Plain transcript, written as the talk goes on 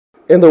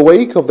In the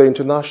wake of the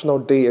International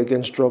Day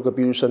Against Drug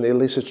Abuse and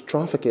Illicit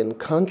Trafficking,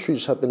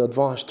 countries have been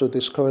advised to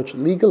discourage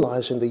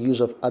legalizing the use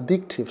of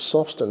addictive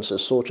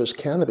substances such as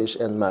cannabis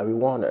and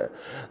marijuana.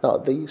 Now,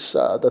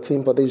 the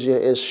theme for this year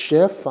is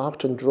Share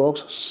Fact and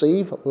Drugs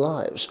Save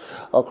Lives.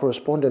 Our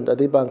correspondent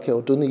Adebanke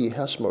Oduniyi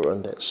has more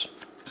on this.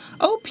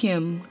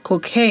 Opium,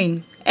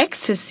 cocaine,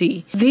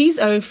 ecstasy. These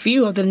are a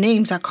few of the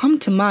names that come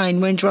to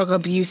mind when drug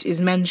abuse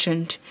is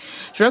mentioned.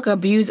 Drug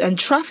abuse and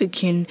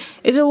trafficking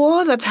is a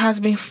war that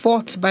has been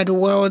fought by the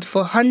world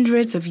for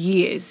hundreds of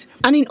years.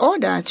 And in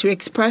order to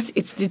express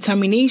its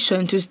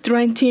determination to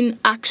strengthen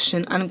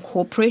action and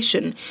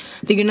cooperation,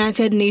 the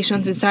United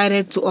Nations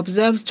decided to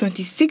observe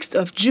 26th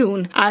of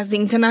June as the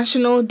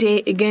International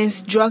Day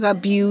Against Drug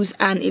Abuse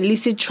and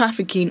Illicit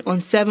Trafficking on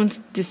 7th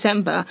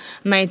December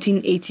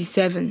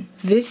 1987.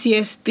 This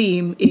year's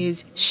theme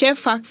is Share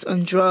Facts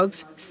on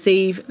Drugs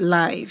Save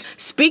Lives.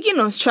 Speaking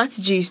on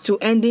strategies to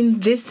ending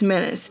this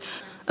menace,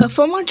 a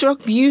former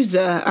drug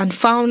user and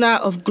founder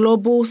of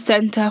Global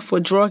Center for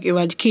Drug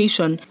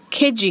Eradication,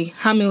 KG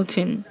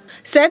Hamilton,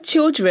 said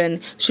children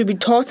should be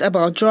taught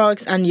about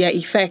drugs and their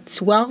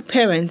effects, while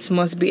parents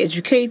must be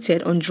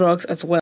educated on drugs as well.